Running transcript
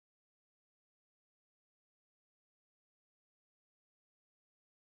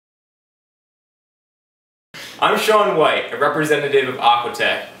I'm Sean White, a representative of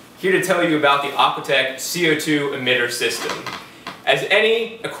Aquatek, here to tell you about the Aquatek CO2 emitter system. As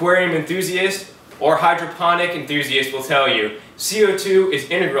any aquarium enthusiast or hydroponic enthusiast will tell you, CO2 is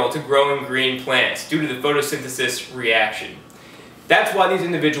integral to growing green plants due to the photosynthesis reaction. That's why these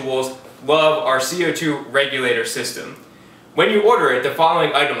individuals love our CO2 regulator system. When you order it, the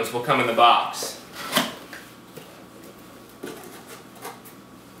following items will come in the box.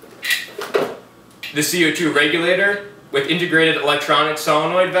 The CO2 regulator with integrated electronic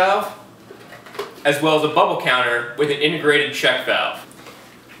solenoid valve, as well as a bubble counter with an integrated check valve.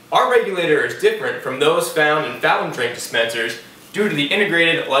 Our regulator is different from those found in fountain drink dispensers due to the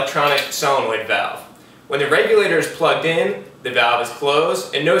integrated electronic solenoid valve. When the regulator is plugged in, the valve is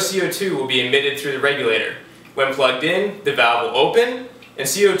closed and no CO2 will be emitted through the regulator. When plugged in, the valve will open and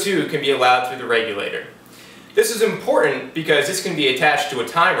CO2 can be allowed through the regulator. This is important because this can be attached to a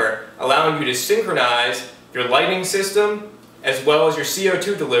timer, allowing you to synchronize your lighting system as well as your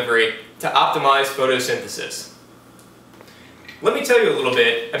CO2 delivery to optimize photosynthesis. Let me tell you a little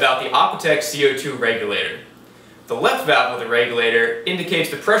bit about the Aquatek CO2 regulator. The left valve of the regulator indicates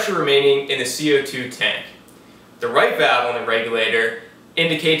the pressure remaining in the CO2 tank. The right valve on the regulator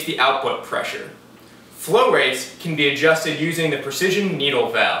indicates the output pressure. Flow rates can be adjusted using the precision needle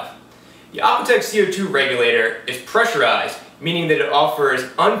valve. The Aquatek CO2 regulator is pressurized, meaning that it offers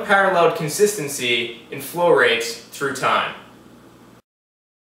unparalleled consistency in flow rates through time.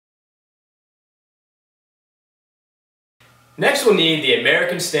 Next we'll need the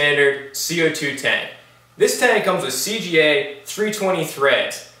American Standard CO2 tank. This tank comes with CGA 320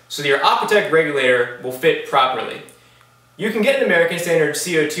 threads, so that your Aquatek regulator will fit properly. You can get an American Standard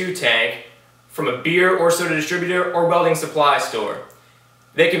CO2 tank from a beer or soda distributor or welding supply store.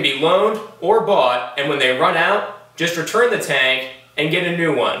 They can be loaned or bought, and when they run out, just return the tank and get a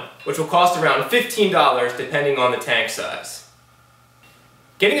new one, which will cost around $15 depending on the tank size.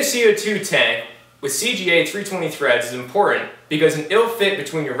 Getting a CO2 tank with CGA 320 threads is important because an ill fit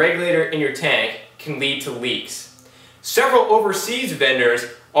between your regulator and your tank can lead to leaks. Several overseas vendors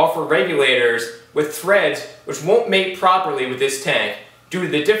offer regulators with threads which won't mate properly with this tank due to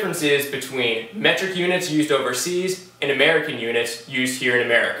the differences between metric units used overseas and American units used here in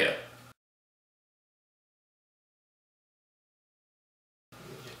America.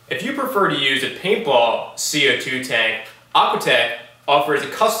 If you prefer to use a paintball CO2 tank, Aquatek offers a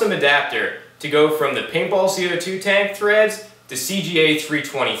custom adapter to go from the paintball CO2 tank threads to CGA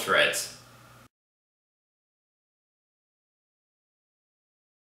 320 threads.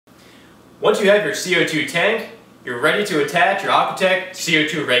 Once you have your CO2 tank, you're ready to attach your Aquatek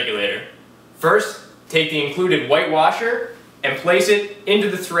CO2 regulator. First, take the included white washer and place it into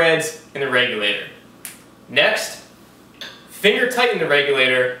the threads in the regulator. Next, finger tighten the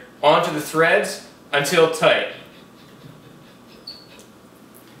regulator onto the threads until tight.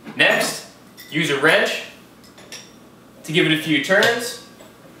 Next, use a wrench to give it a few turns,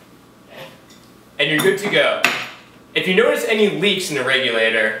 and you're good to go. If you notice any leaks in the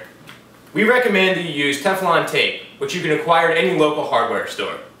regulator, we recommend that you use Teflon tape, which you can acquire at any local hardware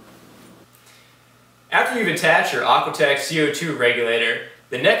store. After you've attached your Aquatek CO2 regulator,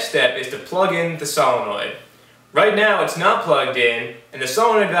 the next step is to plug in the solenoid. Right now it's not plugged in and the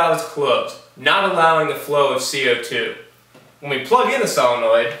solenoid valve is closed, not allowing the flow of CO2. When we plug in the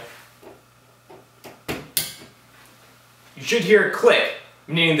solenoid, you should hear a click,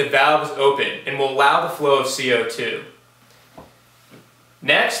 meaning the valve is open and will allow the flow of CO2.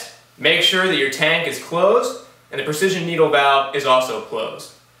 Next, make sure that your tank is closed and the precision needle valve is also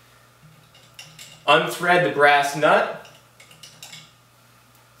closed. Unthread the brass nut,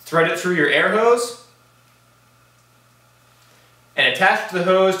 thread it through your air hose, and attach the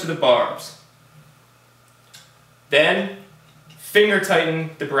hose to the barbs. Then, finger tighten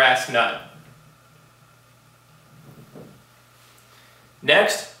the brass nut.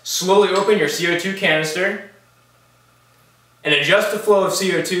 Next, slowly open your CO2 canister and adjust the flow of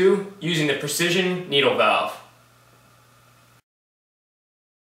CO2 using the precision needle valve.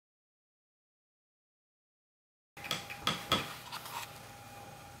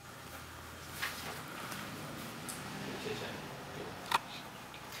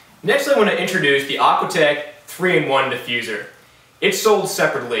 Next I want to introduce the Aquatek 3-in-1 diffuser. It's sold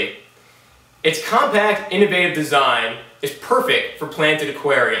separately. Its compact, innovative design is perfect for planted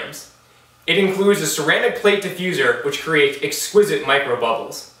aquariums. It includes a ceramic plate diffuser which creates exquisite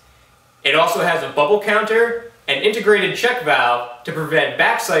microbubbles. It also has a bubble counter and integrated check valve to prevent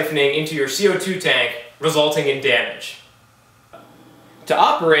back siphoning into your CO2 tank, resulting in damage. To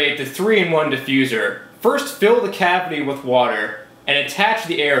operate the 3-in-1 diffuser, first fill the cavity with water and attach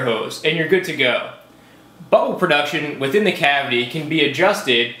the air hose and you're good to go. Bubble production within the cavity can be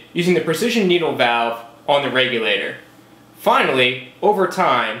adjusted using the precision needle valve on the regulator. Finally, over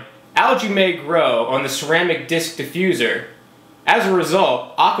time, algae may grow on the ceramic disc diffuser. As a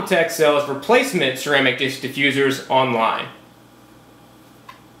result, Aquatek sells replacement ceramic disc diffusers online.